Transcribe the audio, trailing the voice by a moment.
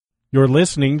You're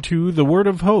listening to The Word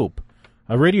of Hope,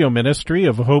 a radio ministry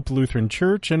of Hope Lutheran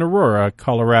Church in Aurora,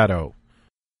 Colorado.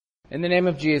 In the name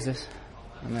of Jesus,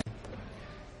 amen.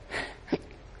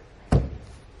 I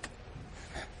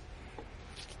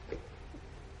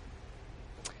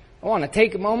want to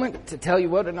take a moment to tell you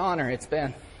what an honor it's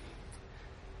been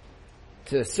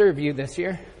to serve you this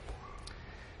year.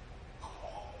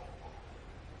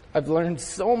 I've learned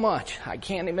so much, I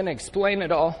can't even explain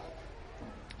it all.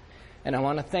 And I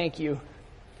want to thank you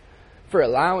for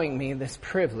allowing me this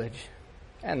privilege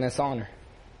and this honor.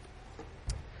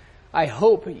 I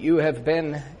hope you have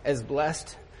been as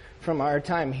blessed from our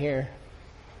time here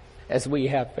as we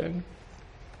have been.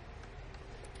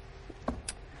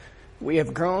 We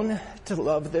have grown to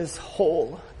love this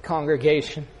whole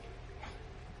congregation.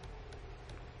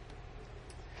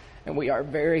 And we are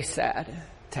very sad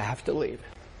to have to leave.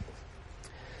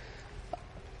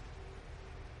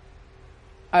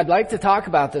 I'd like to talk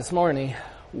about this morning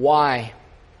why,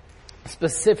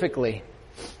 specifically,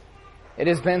 it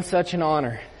has been such an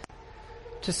honor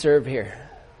to serve here.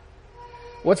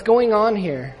 What's going on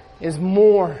here is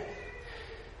more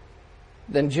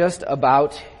than just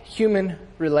about human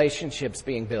relationships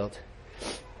being built.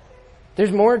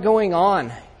 There's more going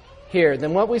on here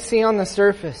than what we see on the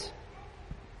surface.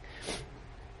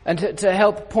 And to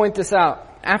help point this out,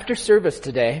 after service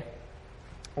today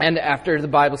and after the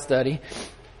Bible study,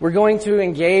 we're going to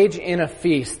engage in a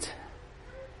feast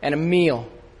and a meal,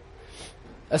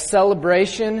 a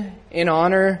celebration in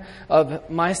honor of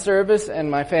my service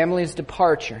and my family's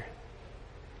departure.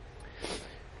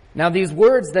 Now, these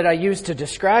words that I use to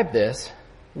describe this,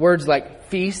 words like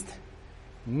feast,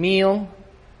 meal,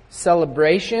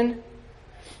 celebration,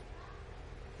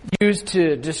 used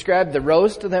to describe the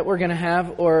roast that we're going to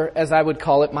have, or as I would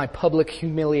call it, my public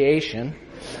humiliation,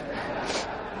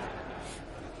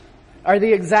 are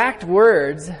the exact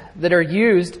words that are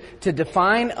used to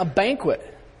define a banquet.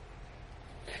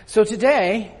 So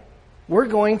today, we're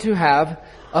going to have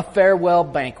a farewell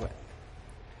banquet.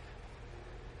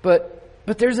 But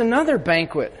there's another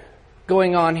banquet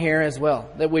going on here as well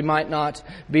that we might not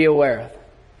be aware of.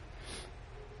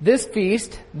 This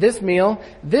feast, this meal,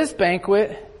 this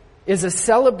banquet is a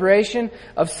celebration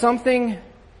of something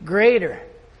greater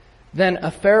than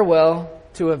a farewell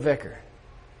to a vicar.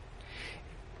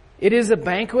 It is a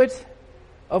banquet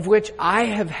of which I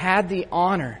have had the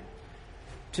honor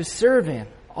to serve in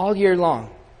all year long.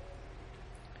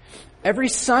 Every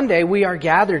Sunday we are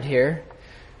gathered here,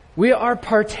 we are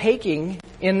partaking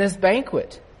in this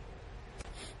banquet.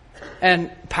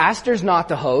 And pastor's not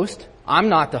the host, I'm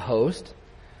not the host.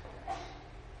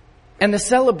 And the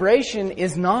celebration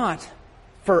is not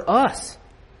for us.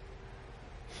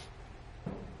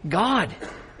 God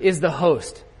is the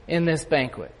host in this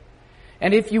banquet.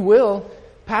 And if you will,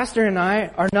 Pastor and I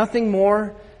are nothing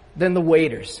more than the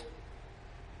waiters.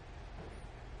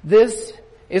 This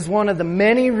is one of the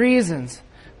many reasons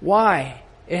why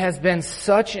it has been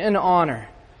such an honor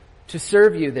to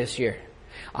serve you this year.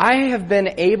 I have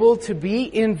been able to be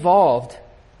involved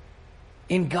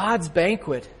in God's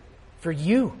banquet for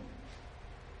you,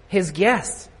 His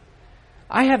guests.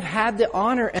 I have had the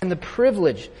honor and the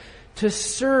privilege to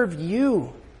serve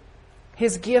you,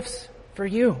 His gifts for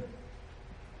you.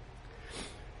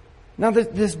 Now,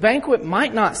 this banquet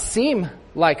might not seem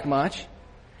like much.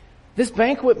 This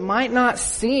banquet might not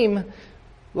seem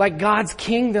like God's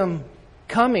kingdom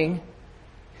coming,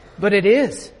 but it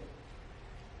is.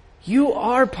 You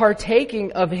are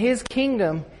partaking of His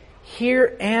kingdom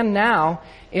here and now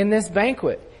in this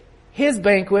banquet. His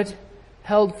banquet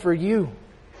held for you.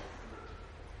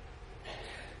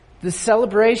 The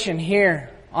celebration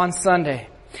here on Sunday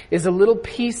is a little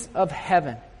piece of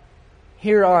heaven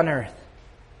here on earth.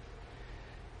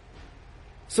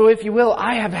 So if you will,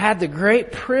 I have had the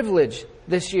great privilege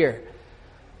this year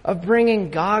of bringing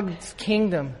God's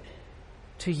kingdom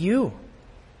to you.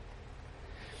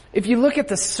 If you look at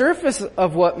the surface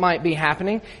of what might be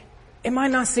happening, it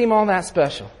might not seem all that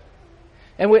special.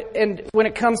 And when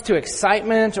it comes to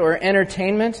excitement or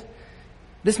entertainment,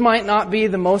 this might not be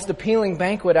the most appealing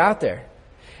banquet out there.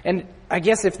 And I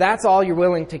guess if that's all you're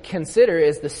willing to consider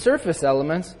is the surface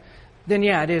elements, then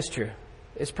yeah, it is true.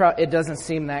 It doesn't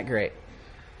seem that great.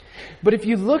 But if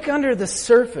you look under the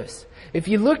surface, if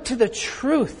you look to the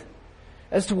truth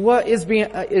as to what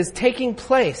is taking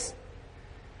place,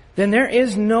 then there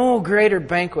is no greater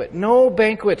banquet, no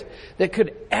banquet that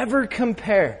could ever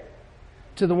compare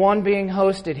to the one being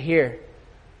hosted here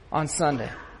on Sunday.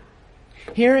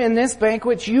 Here in this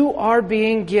banquet, you are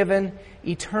being given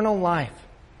eternal life.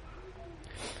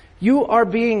 You are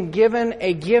being given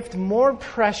a gift more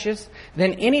precious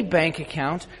than any bank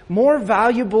account, more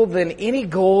valuable than any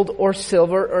gold or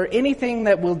silver or anything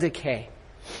that will decay.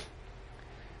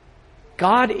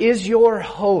 God is your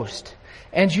host,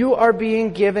 and you are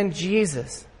being given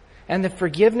Jesus and the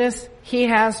forgiveness He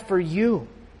has for you.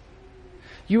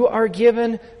 You are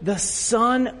given the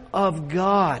Son of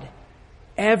God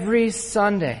every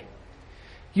Sunday.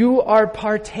 You are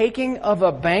partaking of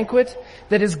a banquet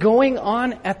that is going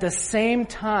on at the same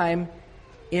time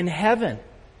in heaven.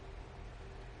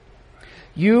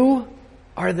 You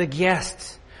are the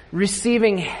guests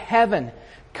receiving heaven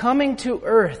coming to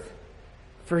earth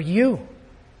for you.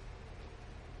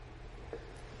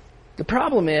 The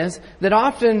problem is that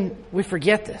often we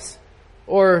forget this,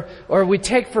 or we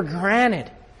take for granted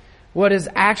what is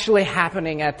actually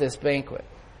happening at this banquet.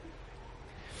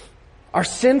 Our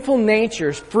sinful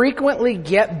natures frequently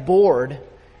get bored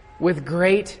with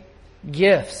great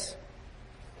gifts.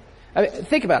 I mean,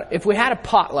 think about it. If we had a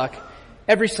potluck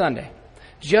every Sunday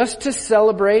just to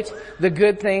celebrate the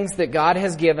good things that God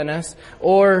has given us,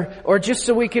 or just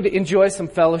so we could enjoy some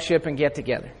fellowship and get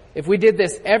together. If we did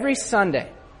this every Sunday,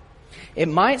 it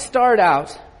might start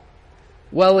out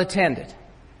well attended.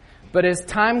 But as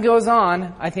time goes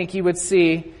on, I think you would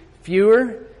see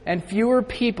fewer and fewer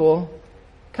people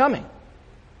coming.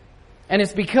 And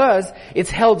it's because it's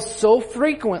held so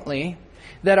frequently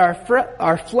that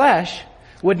our flesh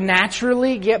would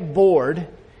naturally get bored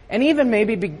and even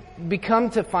maybe become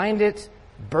to find it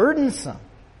burdensome.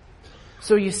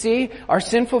 So you see, our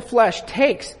sinful flesh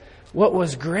takes what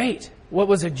was great, what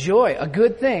was a joy, a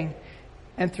good thing,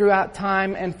 and throughout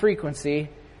time and frequency,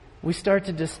 we start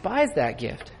to despise that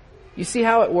gift. You see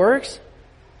how it works?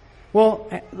 Well,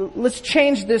 let's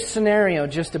change this scenario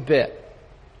just a bit.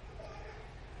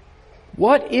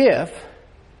 What if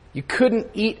you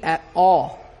couldn't eat at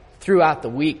all throughout the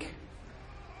week?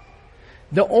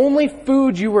 The only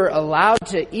food you were allowed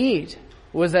to eat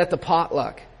was at the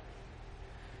potluck.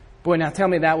 Boy, now tell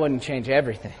me that wouldn't change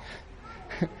everything.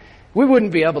 We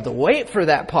wouldn't be able to wait for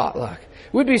that potluck.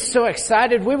 We'd be so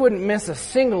excited we wouldn't miss a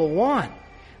single one.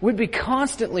 We'd be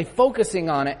constantly focusing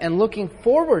on it and looking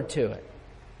forward to it.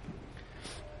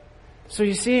 So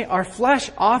you see, our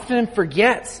flesh often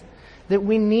forgets that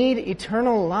we need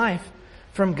eternal life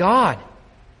from God.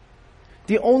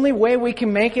 The only way we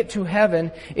can make it to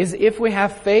heaven is if we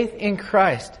have faith in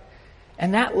Christ.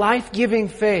 And that life-giving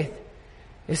faith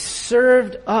is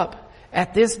served up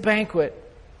at this banquet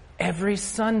every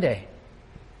Sunday.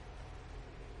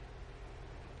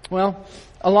 Well,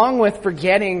 along with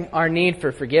forgetting our need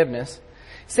for forgiveness,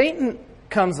 Satan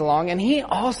comes along and he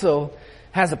also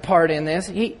has a part in this.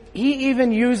 He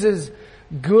even uses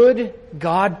good,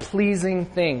 God-pleasing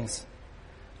things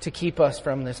to keep us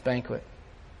from this banquet.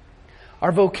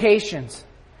 Our vocations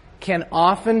can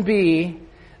often be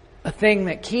a thing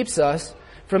that keeps us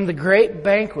from the great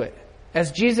banquet,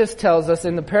 as Jesus tells us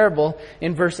in the parable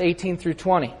in verse 18 through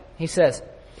 20. He says,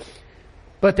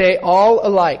 "But they all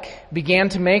alike began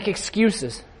to make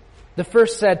excuses. The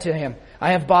first said to him,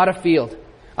 'I have bought a field.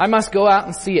 I must go out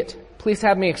and see it. Please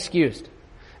have me excused.'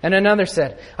 And another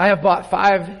said, 'I have bought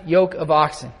 5 yoke of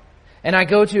oxen, and I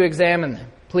go to examine them.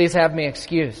 Please have me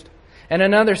excused.' And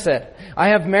another said, 'I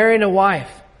have married a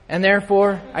wife, and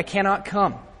therefore I cannot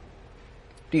come.'"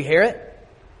 Do you hear it?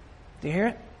 Do you hear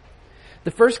it?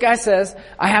 The first guy says,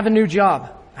 "I have a new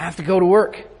job. I have to go to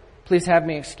work. Please have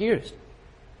me excused."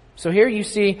 So here you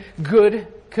see good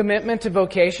commitment to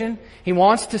vocation. He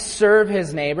wants to serve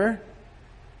his neighbor,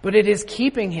 but it is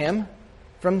keeping him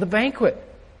from the banquet.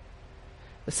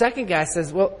 The second guy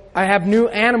says, "Well, I have new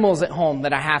animals at home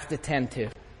that I have to tend to.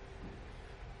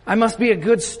 I must be a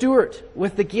good steward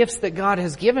with the gifts that God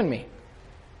has given me."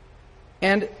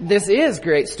 And this is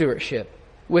great stewardship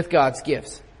with God's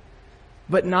gifts,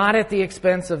 but not at the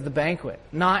expense of the banquet,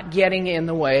 not getting in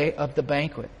the way of the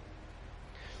banquet.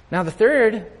 Now the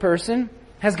third person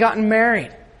has gotten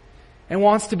married and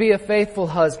wants to be a faithful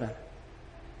husband.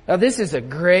 Now this is a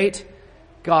great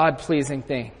God-pleasing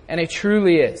thing, and it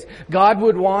truly is. God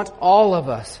would want all of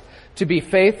us to be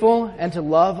faithful and to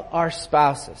love our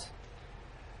spouses,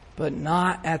 but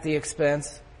not at the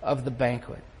expense of the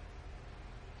banquet.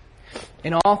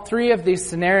 In all 3 of these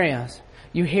scenarios,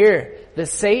 you hear that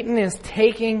Satan is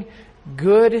taking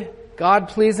good,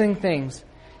 God-pleasing things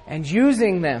and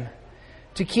using them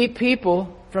to keep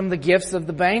people from the gifts of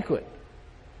the banquet.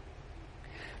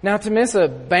 Now, to miss a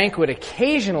banquet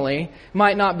occasionally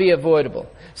might not be avoidable.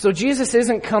 So Jesus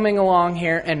isn't coming along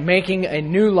here and making a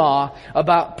new law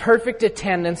about perfect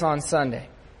attendance on Sunday.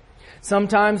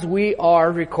 Sometimes we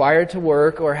are required to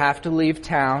work or have to leave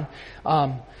town.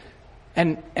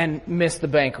 and miss the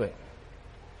banquet.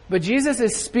 But Jesus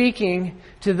is speaking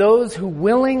to those who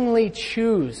willingly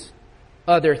choose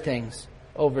other things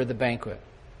over the banquet.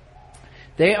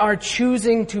 They are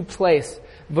choosing to place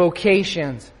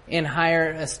vocations in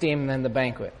higher esteem than the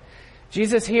banquet.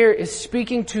 Jesus here is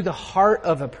speaking to the heart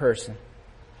of a person.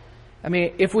 I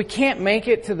mean, if we can't make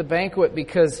it to the banquet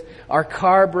because our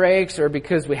car breaks or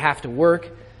because we have to work,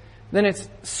 then it's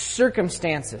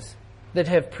circumstances that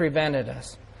have prevented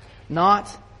us,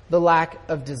 not the lack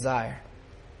of desire.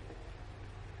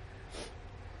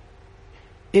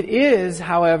 It is,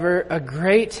 however, a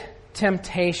great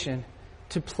temptation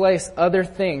to place other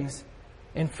things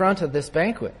in front of this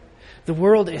banquet. The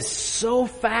world is so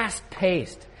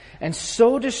fast-paced and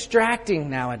so distracting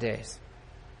nowadays.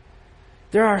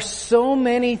 There are so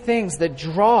many things that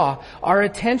draw our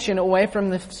attention away from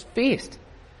this feast.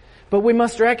 But we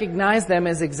must recognize them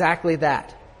as exactly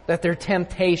that they're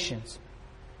temptations.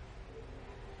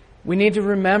 We need to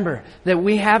remember that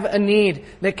we have a need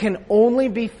that can only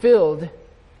be filled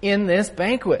in this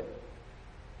banquet.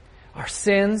 Our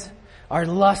sins, our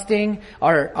lusting,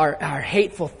 our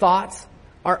hateful thoughts,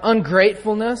 our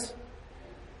ungratefulness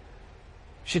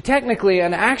should technically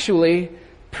and actually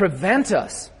prevent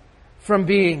us from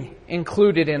being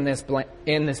included in this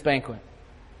banquet.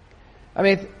 I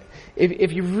mean,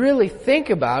 if you really think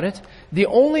about it, the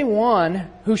only one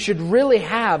who should really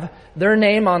have their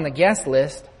name on the guest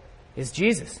list is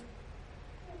Jesus.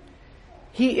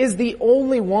 He is the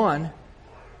only one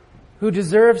who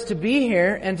deserves to be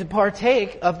here and to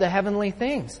partake of the heavenly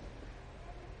things.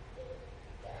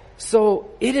 So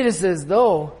it is as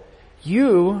though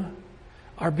you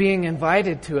are being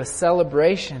invited to a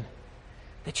celebration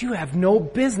that you have no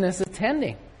business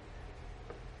attending.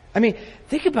 I mean,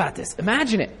 think about this.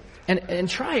 Imagine it. And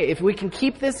try it if we can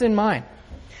keep this in mind.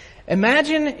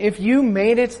 Imagine if you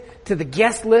made it to the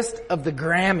guest list of the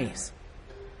Grammys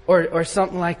or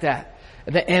something like that.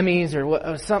 The Emmys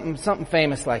or something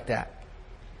famous like that.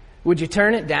 Would you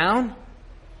turn it down?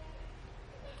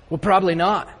 Well, probably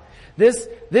not. This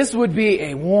would be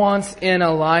a once in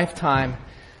a lifetime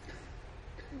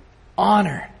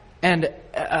honor and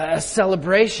a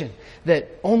celebration that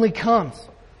only comes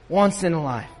once in a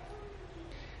life.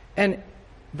 And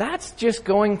that's just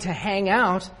going to hang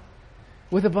out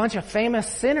with a bunch of famous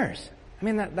sinners. I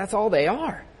mean, that's all they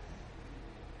are.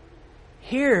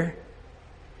 Here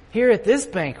at this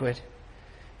banquet,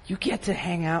 you get to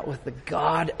hang out with the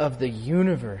God of the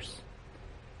universe.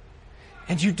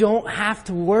 And you don't have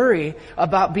to worry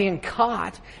about being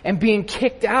caught and being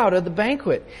kicked out of the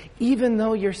banquet, even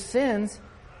though your sins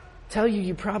tell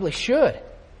you probably should.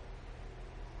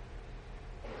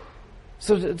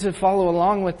 So to follow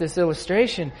along with this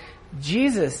illustration,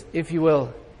 Jesus, if you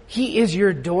will, He is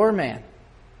your doorman.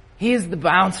 He is the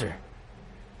bouncer.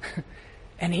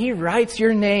 And He writes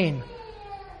your name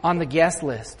on the guest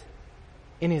list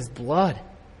in His blood.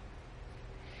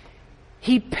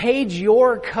 He paid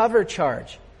your cover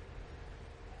charge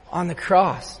on the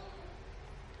cross.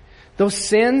 Those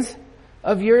sins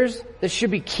of yours that should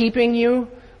be keeping you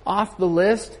off the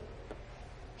list,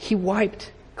 He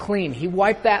wiped clean. He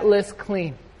wiped that list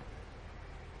clean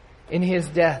in His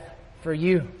death for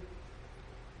you.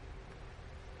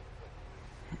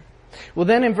 Well,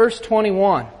 then in verse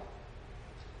 21,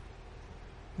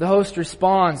 the host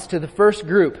responds to the first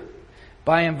group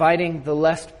by inviting the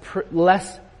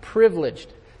less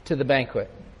privileged to the banquet.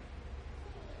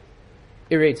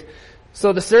 It reads,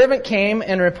 "So the servant came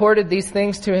and reported these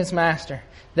things to his master.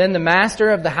 Then the master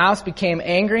of the house became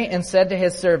angry and said to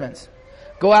his servants,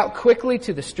 'Go out quickly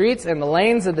to the streets and the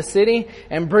lanes of the city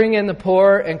and bring in the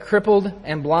poor and crippled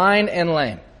and blind and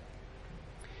lame.'"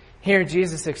 Here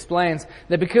Jesus explains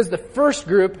that because the first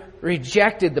group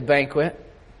rejected the banquet,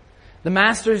 the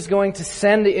master is going to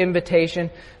send the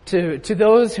invitation to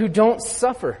those who don't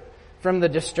suffer from the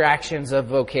distractions of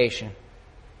vocation.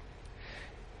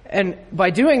 And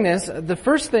by doing this, the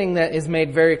first thing that is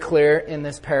made very clear in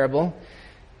this parable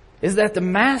is that the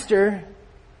master's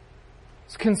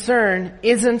concern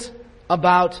isn't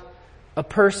about a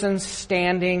person's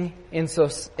standing in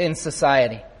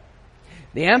society.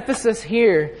 The emphasis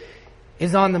here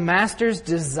is on the master's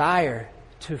desire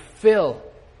to fill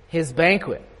his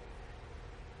banquet.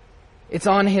 It's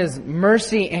on His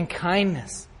mercy and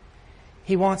kindness.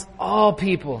 He wants all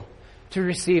people to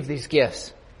receive these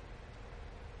gifts.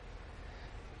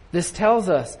 This tells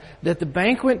us that the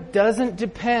banquet doesn't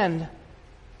depend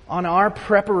on our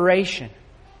preparation.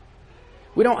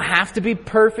 We don't have to be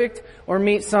perfect or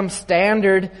meet some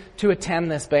standard to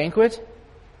attend this banquet.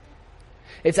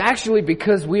 It's actually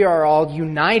because we are all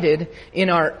united in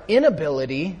our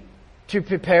inability to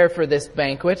prepare for this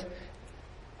banquet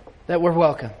that we're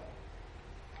welcome.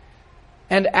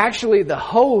 And actually, the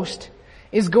host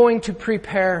is going to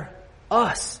prepare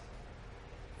us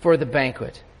for the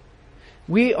banquet.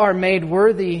 We are made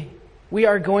worthy. We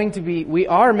are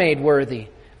made worthy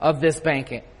of this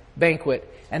banquet.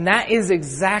 And that is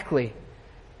exactly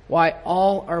why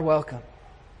all are welcome.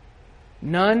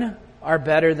 None are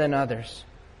better than others.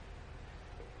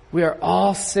 We are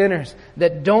all sinners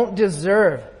that don't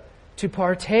deserve to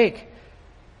partake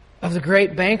of the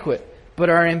great banquet, but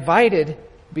are invited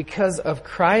because of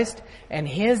Christ and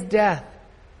His death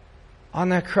on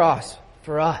the cross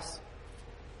for us.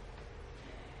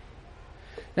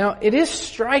 Now, it is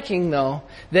striking, though,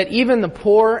 that even the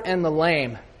poor and the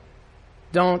lame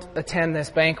don't attend this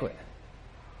banquet.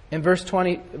 In verse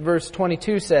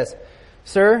 22 says,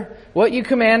 "Sir, what you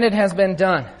commanded has been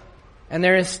done, and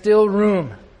there is still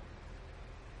room."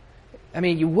 I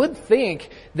mean, you would think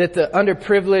that the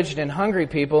underprivileged and hungry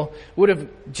people would have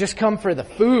just come for the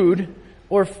food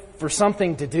or for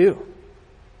something to do.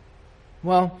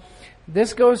 Well,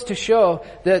 this goes to show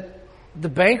that the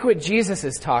banquet Jesus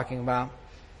is talking about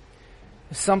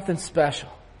is something special.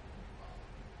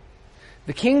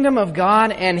 The kingdom of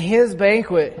God and His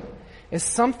banquet is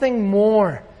something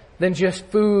more than just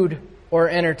food or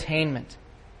entertainment.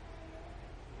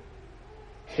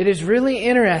 It is really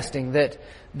interesting that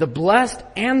the blessed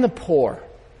and the poor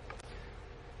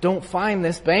don't find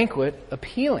this banquet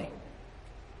appealing.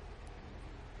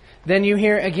 Then you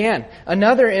hear again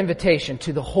another invitation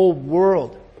to the whole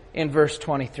world in verse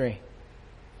 23.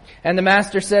 "And the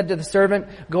master said to the servant,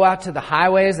 'Go out to the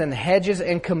highways and the hedges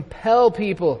and compel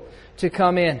people to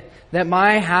come in, that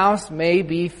my house may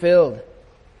be filled.'"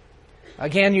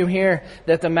 Again, you hear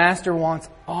that the master wants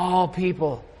all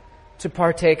people to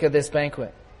partake of this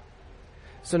banquet.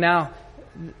 So now,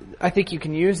 I think you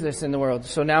can use this in the world.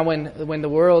 So now when the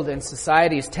world and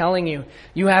society is telling you,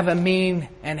 you have a mean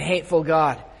and hateful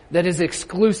God that is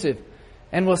exclusive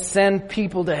and will send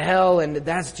people to hell, and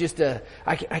that's just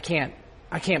I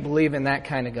can't believe in that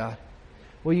kind of God.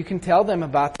 Well, you can tell them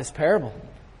about this parable.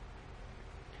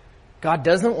 God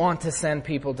doesn't want to send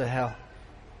people to hell.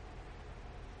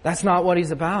 That's not what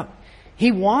He's about.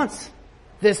 He wants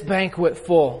this banquet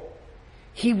full.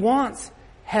 He wants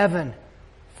heaven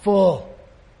full.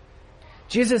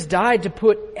 Jesus died to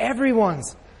put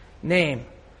everyone's name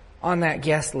on that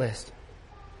guest list.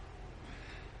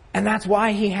 And that's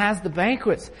why He has the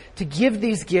banquets, to give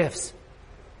these gifts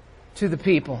to the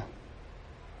people.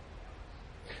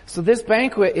 So this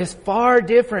banquet is far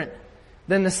different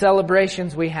than the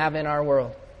celebrations we have in our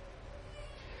world.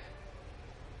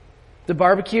 The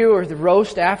barbecue or the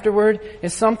roast afterward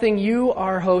is something you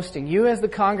are hosting. You as the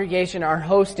congregation are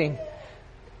hosting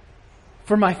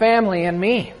for my family and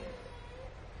me.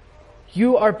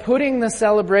 You are putting the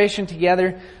celebration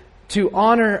together to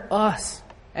honor us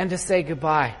and to say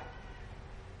goodbye.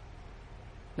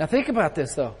 Now think about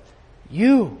this though.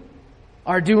 You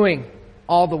are doing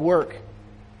all the work.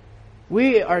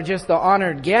 We are just the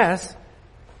honored guests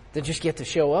that just get to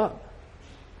show up.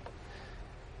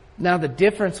 Now the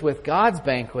difference with God's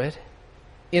banquet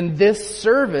in this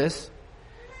service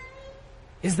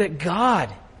is that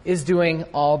God is doing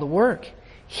all the work.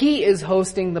 He is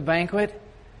hosting the banquet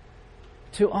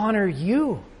to honor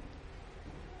you.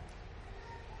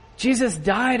 Jesus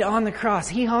died on the cross.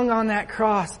 He hung on that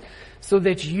cross so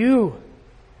that you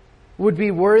would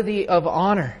be worthy of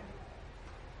honor.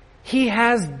 He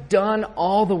has done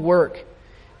all the work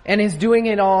and is doing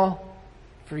it all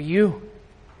for you.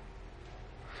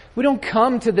 We don't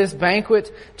come to this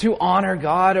banquet to honor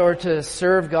God or to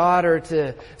serve God or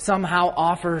to somehow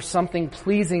offer something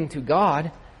pleasing to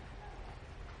God.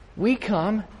 We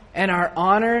come and are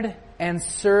honored and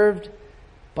served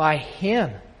by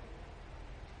Him.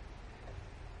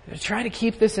 Try to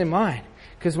keep this in mind,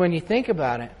 because when you think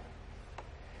about it,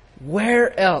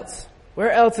 where else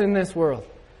in this world,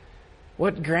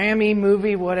 what Grammy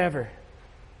movie, whatever,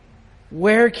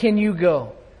 where can you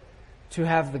go to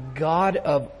have the God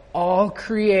of all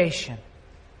creation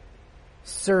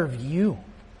serve you?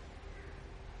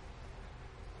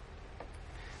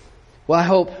 Well, I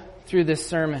hope through this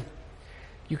sermon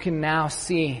you can now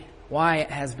see why it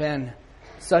has been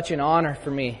such an honor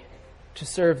for me to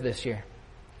serve this year.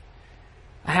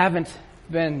 I haven't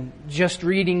been just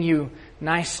reading you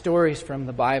nice stories from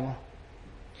the Bible.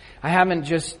 I haven't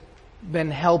just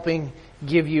been helping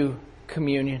give you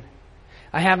communion.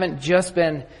 I haven't just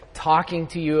been talking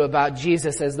to you about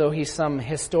Jesus as though He's some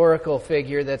historical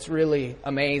figure that's really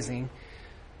amazing.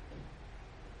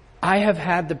 I have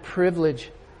had the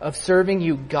privilege of serving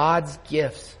you God's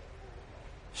gifts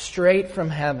straight from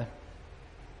heaven.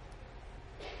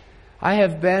 I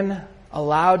have been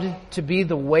allowed to be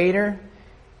the waiter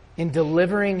in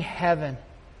delivering heaven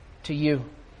to you.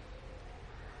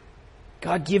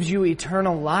 God gives you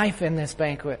eternal life in this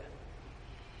banquet.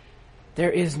 There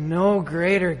is no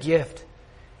greater gift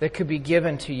that could be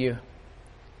given to you.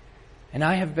 And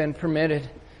I have been permitted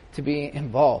to be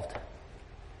involved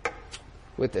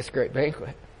with this great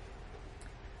banquet.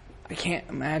 I can't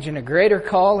imagine a greater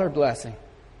call or blessing.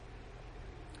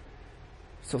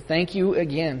 So thank you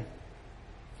again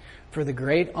for the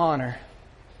great honor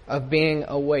of being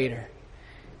a waiter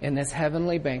in this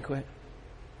heavenly banquet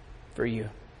for you.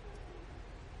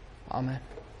 Amen.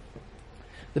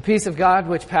 The peace of God,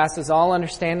 which passes all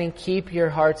understanding, keep your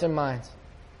hearts and minds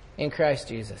in Christ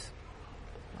Jesus.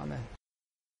 Amen.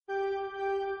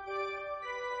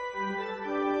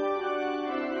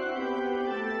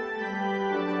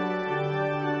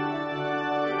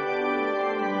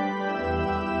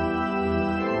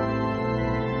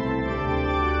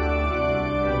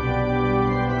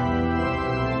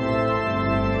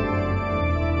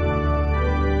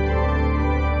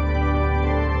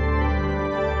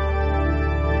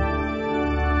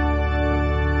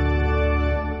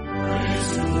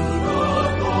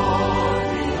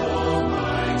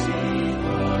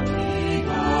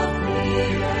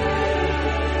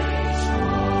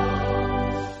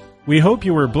 We hope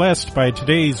you were blessed by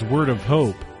today's Word of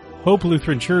Hope. Hope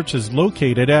Lutheran Church is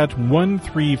located at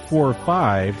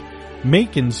 1345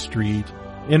 Macon Street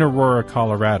in Aurora,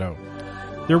 Colorado.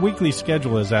 Their weekly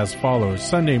schedule is as follows: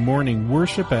 Sunday morning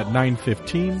worship at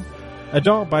 9:15,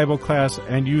 adult Bible class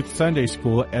and youth Sunday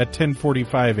school at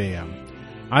 10:45 a.m.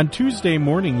 On Tuesday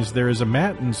mornings there is a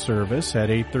Matin service at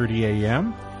 8:30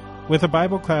 a.m. with a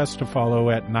Bible class to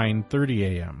follow at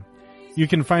 9:30 a.m. You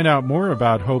can find out more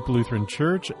about Hope Lutheran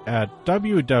Church at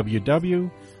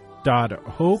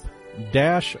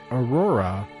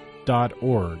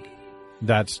www.hope-aurora.org.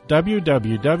 That's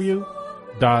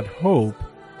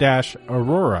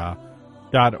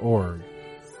www.hope-aurora.org.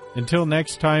 Until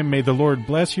next time, may the Lord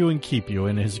bless you and keep you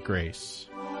in His grace.